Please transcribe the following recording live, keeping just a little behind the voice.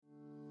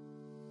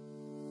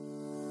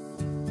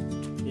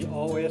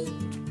always,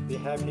 we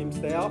have him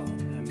stay up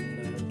and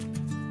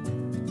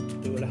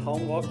do the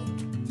homework.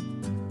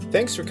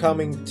 Thanks for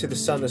coming to the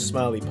Son of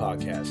Smiley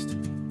podcast.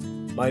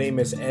 My name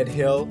is Ed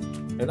Hill,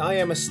 and I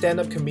am a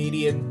stand-up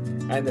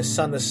comedian and the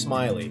son of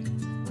Smiley.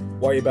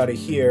 What you're about to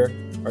hear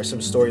are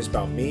some stories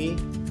about me,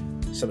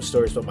 some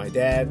stories about my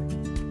dad,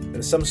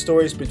 and some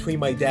stories between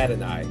my dad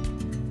and I.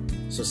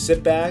 So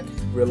sit back,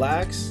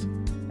 relax,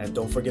 and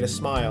don't forget to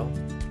smile.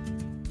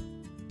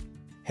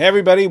 Hey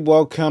everybody,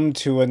 welcome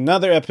to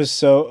another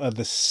episode of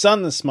the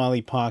Son of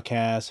Smiley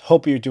podcast.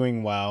 Hope you're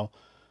doing well.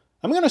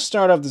 I'm going to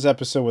start off this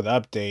episode with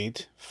an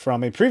update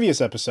from a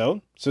previous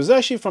episode. So it's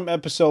actually from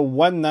episode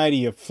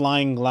 190 of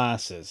Flying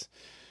Glasses.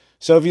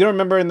 So if you don't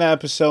remember in that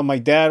episode, my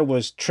dad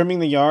was trimming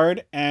the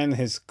yard and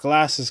his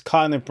glasses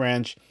caught in a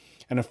branch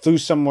and it flew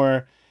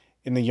somewhere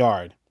in the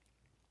yard.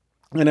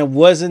 And it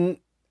wasn't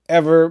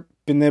ever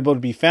been able to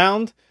be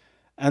found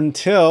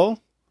until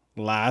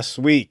last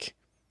week.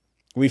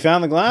 We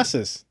found the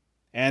glasses.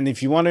 And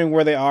if you're wondering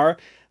where they are,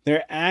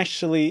 they're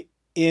actually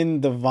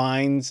in the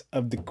vines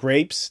of the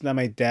grapes that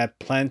my dad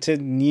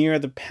planted near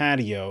the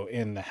patio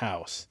in the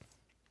house.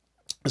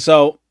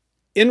 So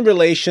in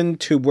relation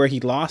to where he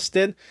lost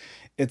it,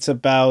 it's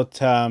about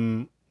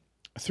 3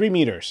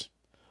 meters.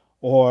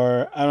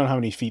 Or I don't know how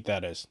many feet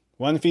that is.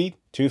 1 feet,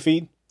 2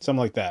 feet, something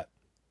like that.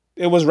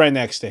 It was right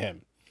next to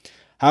him.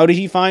 How did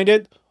he find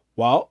it?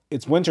 Well,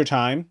 it's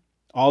wintertime.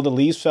 All the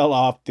leaves fell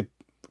off the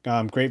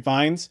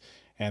grapevines,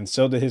 and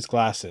so did his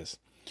glasses.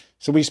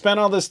 So we spent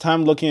all this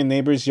time looking at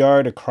neighbor's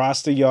yard,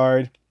 across the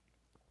yard,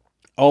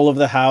 all of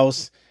the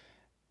house,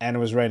 and it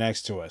was right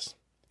next to us.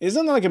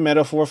 Isn't that like a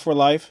metaphor for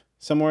life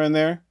somewhere in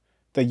there?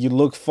 That you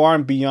look far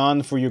and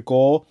beyond for your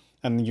goal,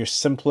 and your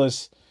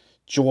simplest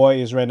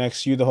joy is right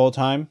next to you the whole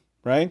time,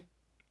 right?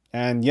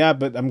 And yeah,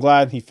 but I'm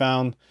glad he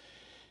found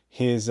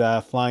his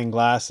flying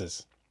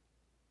glasses.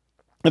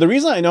 The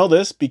reason I know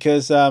this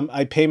because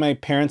I pay my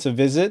parents a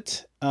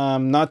visit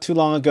not too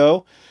long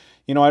ago.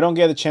 You know, I don't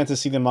get a chance to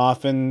see them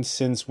often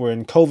since we're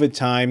in COVID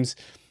times.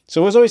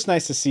 So it was always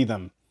nice to see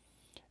them.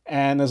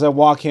 And as I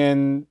walk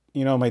in,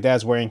 you know, my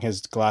dad's wearing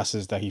his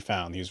glasses that he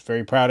found. He was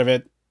very proud of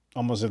it.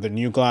 Almost of the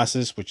new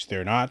glasses, which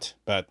they're not.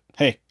 But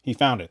hey, he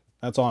found it.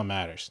 That's all that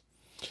matters.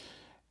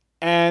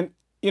 And,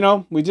 you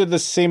know, we did the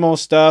same old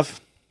stuff.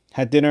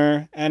 Had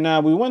dinner. And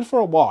we went for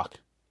a walk.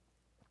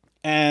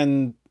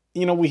 And,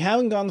 you know, we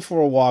haven't gone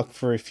for a walk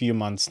for a few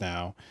months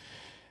now.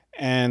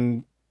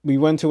 And we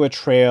went to a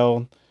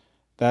trail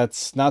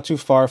that's not too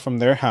far from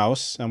their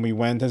house. And we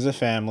went as a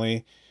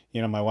family,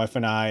 you know, my wife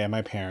and I and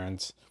my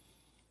parents.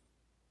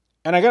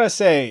 And I gotta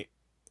say,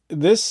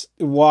 this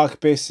walk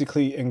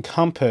basically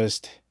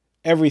encompassed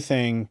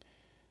everything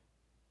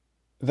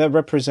that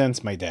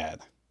represents my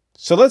dad.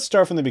 So let's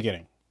start from the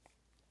beginning.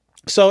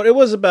 So it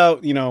was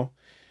about, you know,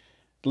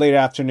 late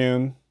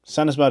afternoon.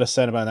 Sun is about to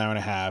set about an hour and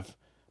a half.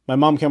 My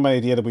mom came up with the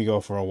idea that we go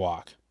for a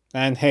walk.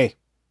 And hey,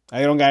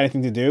 I don't got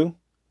anything to do.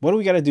 What do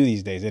we got to do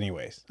these days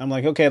anyways? I'm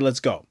like, okay, let's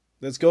go.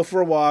 Let's go for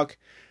a walk.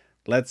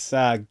 Let's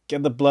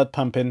get the blood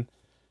pumping,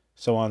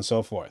 so on and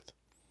so forth.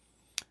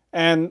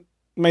 And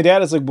my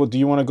dad is like, well, do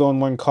you want to go in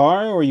one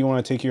car or you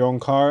want to take your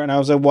own car? And I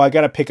was like, well, I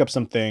got to pick up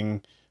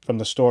something from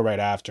the store right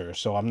after.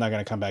 So I'm not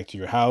going to come back to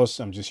your house.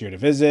 I'm just here to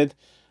visit.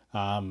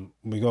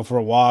 We go for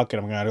a walk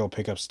and I'm going to go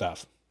pick up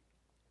stuff.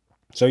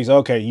 So he's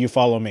okay, you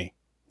follow me.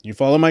 You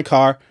follow my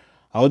car.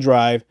 I'll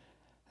drive.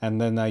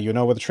 And then you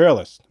know where the trail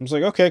is. I was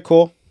like, okay,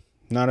 cool.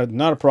 Not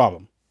a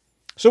problem.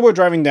 So we're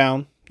driving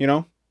down, you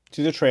know,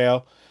 to the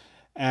trail.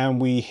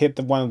 And we hit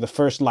one of the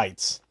first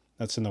lights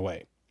that's in the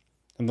way.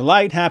 And the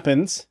light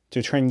happens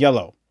to turn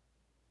yellow.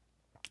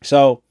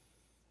 So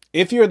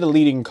if you're the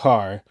leading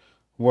car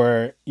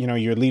where, you know,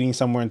 you're leading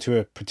somewhere into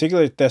a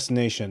particular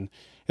destination,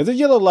 if the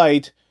yellow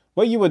light,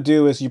 what you would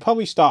do is you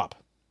probably stop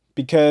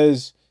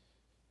because,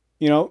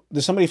 you know,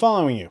 there's somebody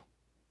following you.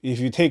 If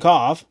you take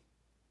off,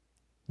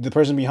 the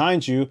person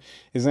behind you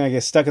is going to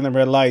get stuck in the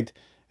red light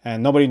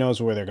and nobody knows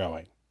where they're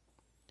going.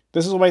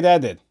 This is what my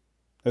dad did.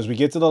 As we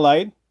get to the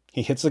light,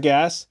 he hits the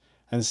gas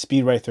and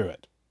speed right through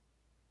it.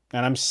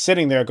 And I'm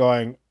sitting there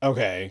going,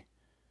 okay,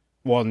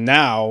 well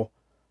now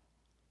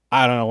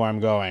I don't know where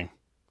I'm going.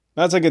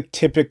 That's like a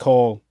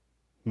typical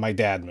my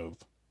dad move.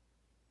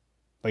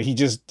 Like he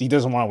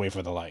doesn't want to wait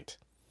for the light.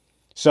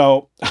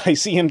 So I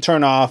see him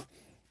turn off.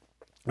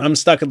 I'm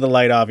stuck at the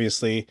light,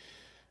 obviously.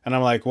 And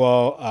I'm like,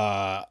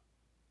 well,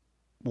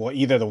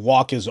 either the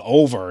walk is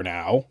over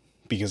now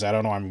because I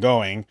don't know where I'm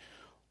going,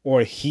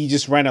 or he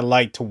just ran a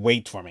light to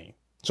wait for me.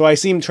 So I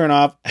see him turn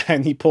off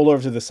and he pulled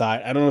over to the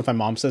side. I don't know if my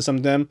mom said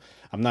something to him.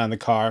 I'm not in the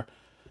car,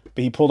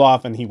 but he pulled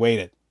off and he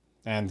waited.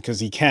 And because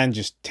he can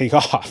just take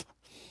off.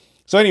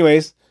 So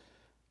anyways,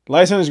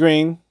 light turns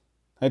green.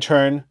 I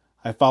turn,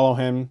 I follow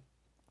him,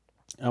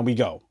 and we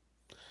go.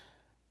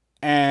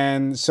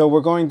 And so we're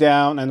going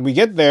down and we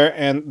get there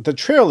and the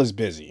trail is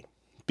busy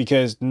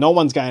because no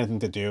one's got anything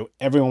to do.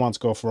 Everyone wants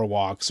to go for a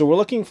walk. So we're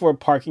looking for a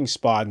parking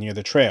spot near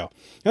the trail.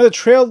 Now the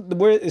trail,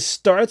 where it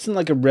starts in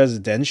like a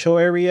residential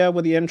area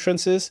where the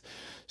entrance is.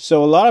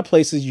 So a lot of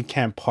places you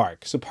can't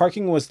park. So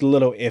parking was a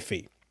little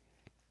iffy.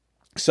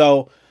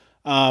 So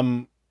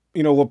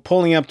we're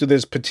pulling up to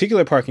this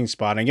particular parking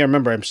spot. And again,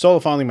 remember, I'm still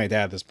following my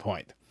dad at this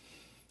point.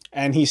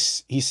 And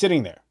he's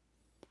sitting there.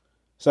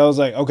 So I was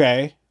like,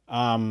 okay,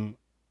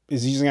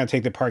 is he just going to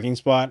take the parking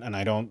spot? And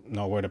I don't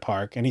know where to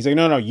park. And he's like,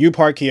 no, you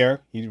park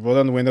here. You roll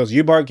down the windows.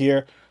 You park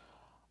here.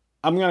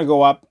 I'm going to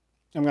go up.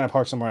 I'm going to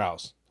park somewhere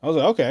else. I was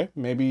like, okay,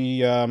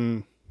 maybe,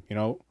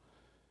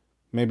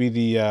 maybe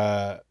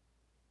the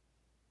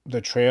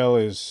trail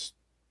is,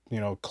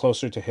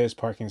 closer to his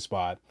parking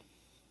spot.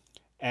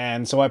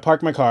 And so I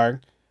park my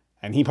car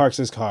and he parks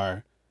his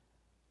car.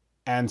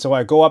 And so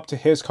I go up to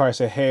his car and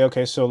say, hey,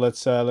 okay, so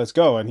let's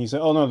go. And he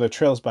said, oh no, the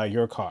trail's by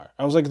your car.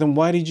 I was like, then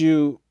why did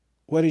you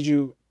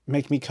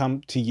make me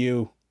come to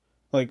you?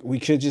 Like, we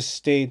could just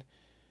stayed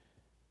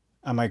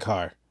at my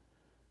car.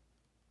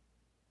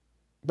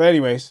 But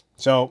anyways,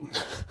 so,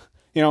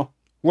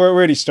 we're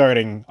already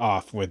starting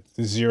off with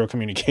zero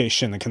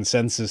communication and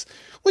consensus,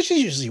 which is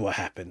usually what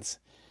happens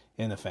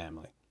in a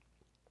family.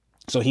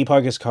 So he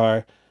parked his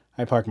car,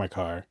 I parked my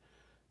car,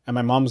 and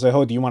my mom's like,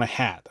 oh, do you want a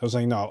hat? I was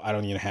like, no, I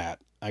don't need a hat.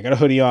 I got a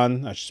hoodie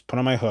on, I just put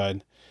on my hood.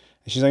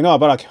 And she's like, no, I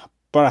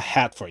brought a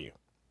hat for you.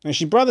 And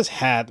she brought this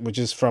hat, which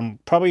is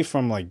probably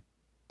from like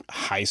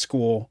high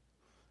school.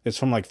 It's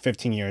from like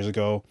 15 years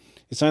ago.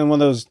 It's on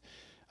one of those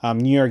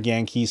New York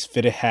Yankees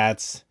fitted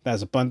hats that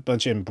has a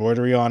bunch of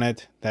embroidery on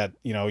it that,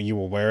 you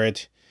will wear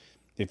it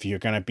if you're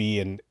going to be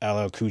in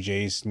LL Cool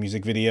J's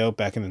music video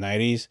back in the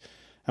 90s.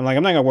 I'm like,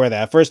 I'm not going to wear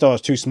that. First of all,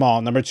 it's too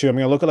small. Number two, I'm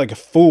going to look like a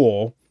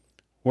fool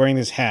wearing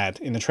this hat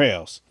in the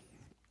trails.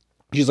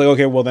 She's like,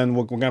 okay, well then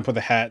we're going to put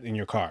the hat in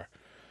your car.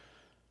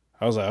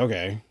 I was like,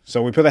 okay.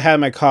 So we put the hat in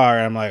my car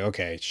and I'm like,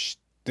 okay,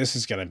 this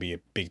is going to be a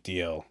big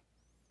deal.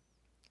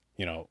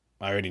 I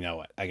already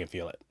know it. I can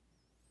feel it.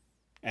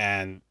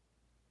 And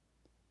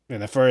in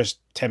the first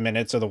 10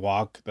 minutes of the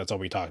walk, that's all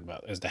we talked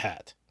about is the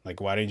hat.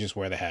 Like, why don't you just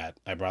wear the hat?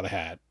 I brought a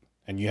hat.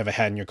 And you have a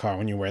hat in your car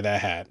when you wear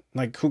that hat.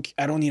 Like,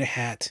 I don't need a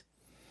hat.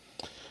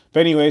 But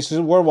anyways,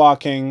 so we're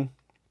walking.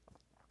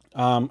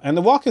 And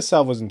the walk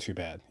itself wasn't too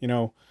bad,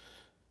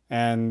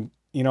 And,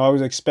 I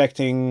was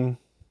expecting,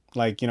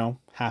 like,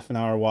 half an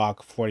hour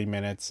walk, 40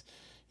 minutes.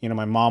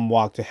 My mom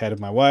walked ahead of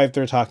my wife.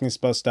 They're talking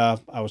about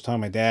stuff. I was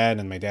telling my dad,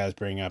 and my dad's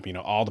bringing up,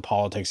 all the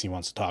politics he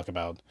wants to talk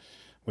about.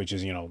 Which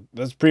is,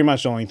 that's pretty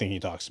much the only thing he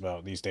talks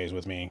about these days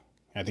with me.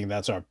 I think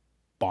that's our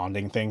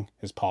bonding thing,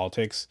 is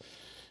politics,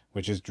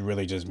 which is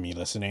really just me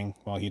listening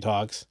while he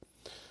talks.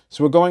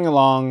 So we're going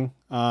along,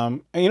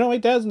 and my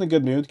dad's in a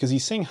good mood because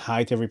he's saying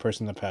hi to every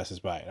person that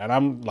passes by. And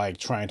I'm like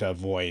trying to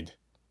avoid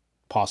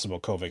possible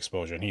COVID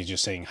exposure, and he's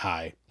just saying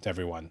hi to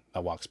everyone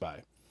that walks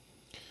by.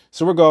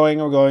 So we're going,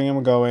 and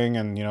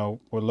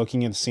we're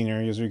looking at the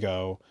scenery as we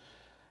go.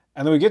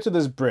 And then we get to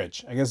this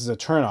bridge. I guess it's a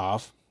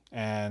turnoff,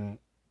 and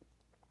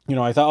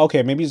I thought,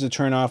 okay, maybe it's a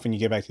turn off and you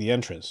get back to the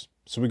entrance.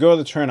 So we go to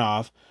the turn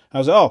off. I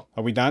was like, oh,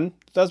 are we done?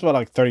 That's about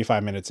like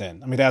 35 minutes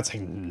in. Dad's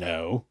like,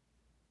 no.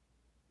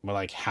 We're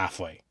like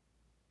halfway.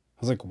 I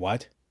was like,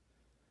 what?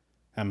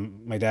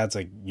 And my dad's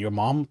like, your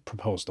mom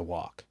proposed to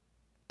walk.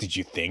 Did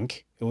you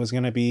think it was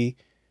going to be,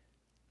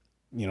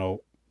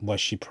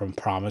 what she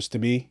promised to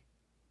be?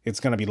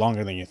 It's going to be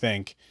longer than you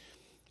think.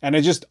 And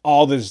it just,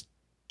 all this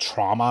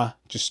trauma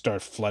just started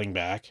flooding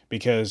back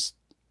because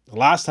the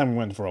last time we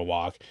went for a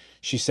walk,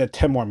 she said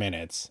 10 more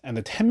minutes, and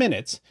the 10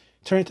 minutes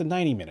turned into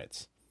 90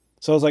 minutes.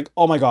 So I was like,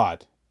 oh my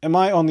God, am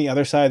I on the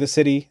other side of the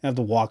city? I have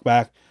to walk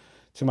back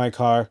to my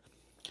car.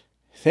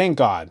 Thank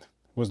God it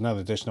was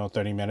another additional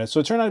 30 minutes. So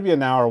it turned out to be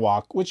an hour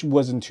walk, which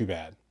wasn't too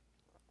bad.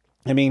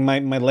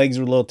 My legs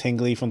were a little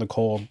tingly from the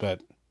cold,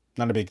 but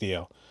not a big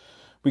deal.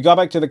 We got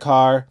back to the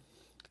car,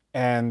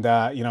 and,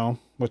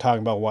 we're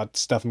talking about what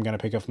stuff I'm going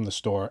to pick up from the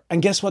store.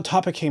 And guess what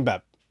topic came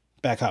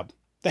back up?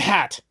 The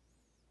hat.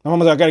 My mom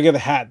was like, I gotta get the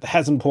hat. The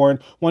hat's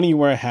important. Why don't you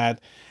wear a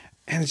hat?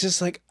 And it's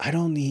just like, I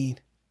don't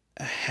need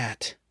a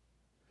hat.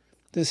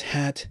 This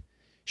hat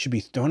should be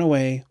thrown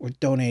away or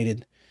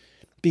donated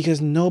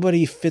because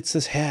nobody fits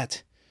this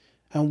hat.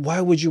 And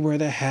why would you wear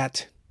that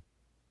hat?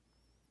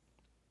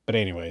 But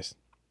anyways,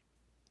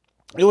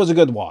 it was a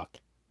good walk,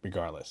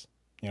 regardless.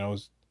 It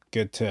was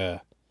good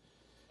to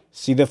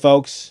see the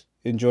folks,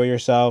 enjoy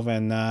yourself,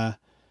 and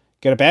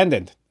get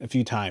abandoned a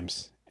few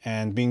times.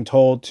 And being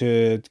told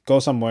to go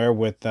somewhere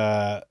with,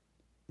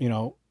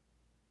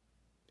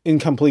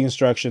 incomplete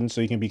instructions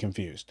so you can be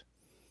confused.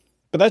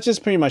 But that's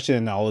just pretty much an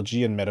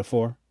analogy and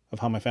metaphor of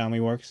how my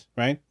family works,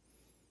 right?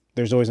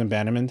 There's always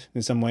abandonment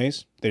in some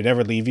ways. They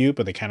never leave you,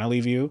 but they kind of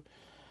leave you.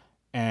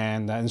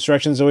 And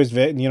instructions always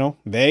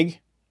vague.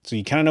 So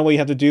you kind of know what you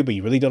have to do, but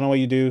you really don't know what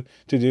you do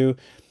to do.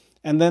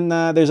 And then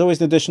there's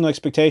always additional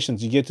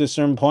expectations. You get to a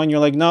certain point, you're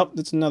like, nope,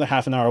 it's another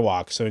half an hour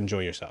walk, so enjoy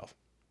yourself.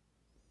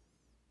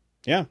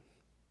 Yeah.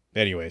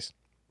 Anyways,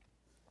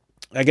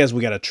 I guess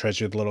we got to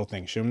treasure the little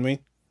things, shouldn't we?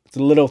 It's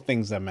the little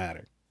things that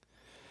matter.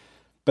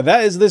 But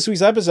that is this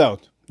week's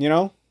episode.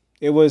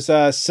 It was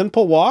a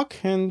simple walk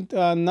and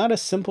not a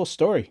simple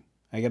story,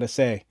 I got to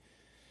say.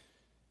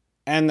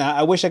 And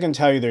I wish I can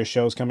tell you there's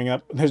shows coming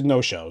up. There's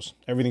no shows.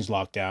 Everything's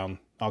locked down,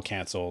 all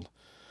canceled.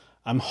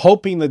 I'm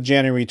hoping the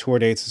January tour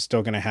dates is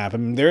still going to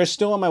happen. They're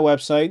still on my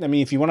website. I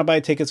mean, if you want to buy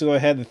tickets, go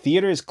ahead. The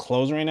theater is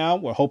closed right now.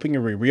 We're hoping to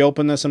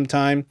reopen this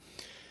sometime.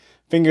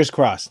 Fingers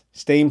crossed.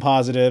 Staying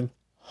positive.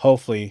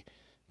 Hopefully,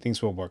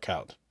 things will work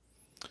out.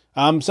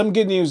 Some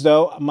good news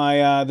though.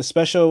 The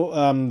special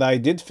that I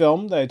did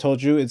film that I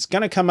told you, it's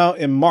gonna come out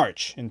in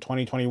March in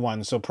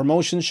 2021. So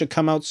promotions should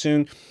come out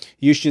soon.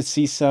 You should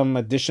see some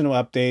additional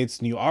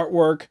updates, new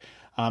artwork.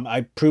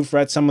 I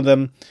proofread some of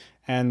them,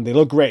 and they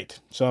look great.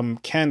 So I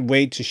can't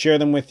wait to share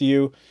them with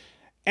you.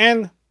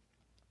 And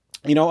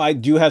I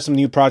do have some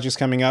new projects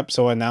coming up,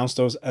 so I'll announce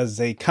those as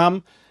they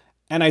come.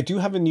 And I do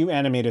have a new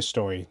animated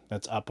story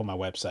that's up on my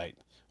website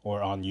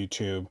or on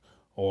YouTube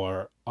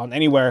or on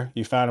anywhere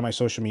you found on my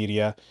social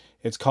media.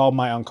 It's called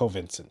My Uncle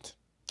Vincent.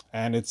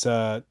 And it's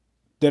a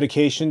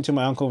dedication to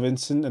my Uncle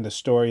Vincent and the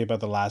story about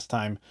the last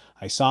time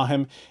I saw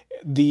him.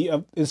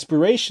 The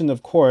inspiration,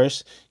 of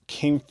course,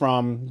 came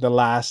from the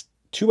last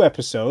 2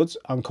 episodes,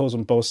 Uncles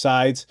on Both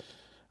Sides,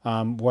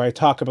 where I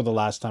talk about the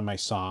last time I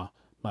saw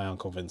my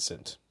Uncle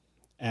Vincent.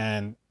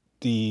 And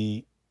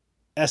the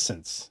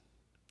essence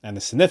and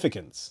the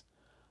significance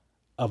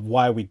of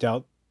why we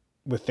dealt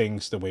with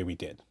things the way we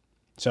did.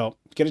 So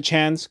get a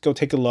chance, go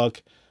take a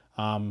look.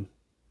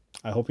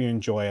 I hope you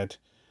enjoy it.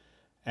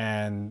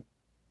 And,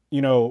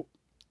 a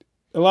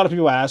lot of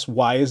people ask,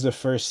 why is the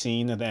first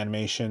scene of the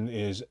animation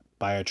is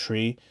by a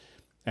tree?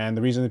 And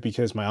the reason is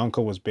because my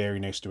uncle was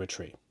buried next to a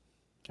tree.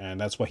 And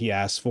that's what he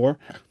asked for.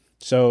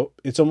 So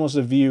it's almost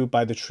a view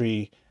by the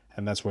tree,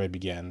 and that's where it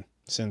began,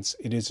 since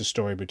it is a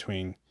story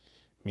between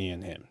me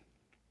and him.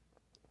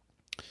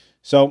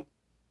 So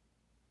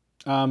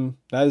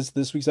that is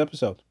this week's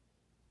episode.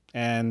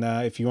 And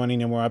if you want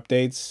any more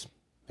updates,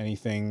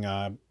 anything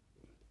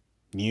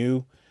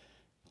new,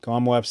 go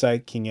on my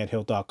website,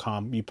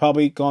 kingedhill.com. You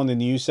probably go on the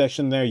news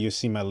section there. You'll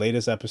see my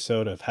latest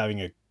episode of having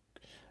an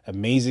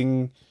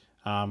amazing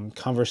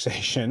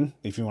conversation,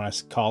 if you want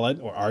to call it,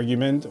 or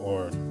argument,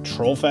 or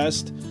troll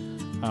fest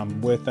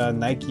with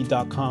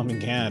Nike.com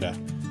in Canada.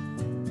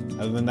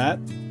 Other than that,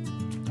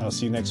 I'll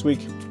see you next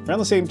week. Around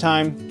the same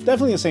time,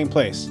 definitely the same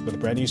place, with a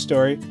brand new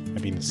story, and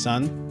being the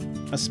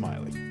son of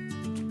Smiley.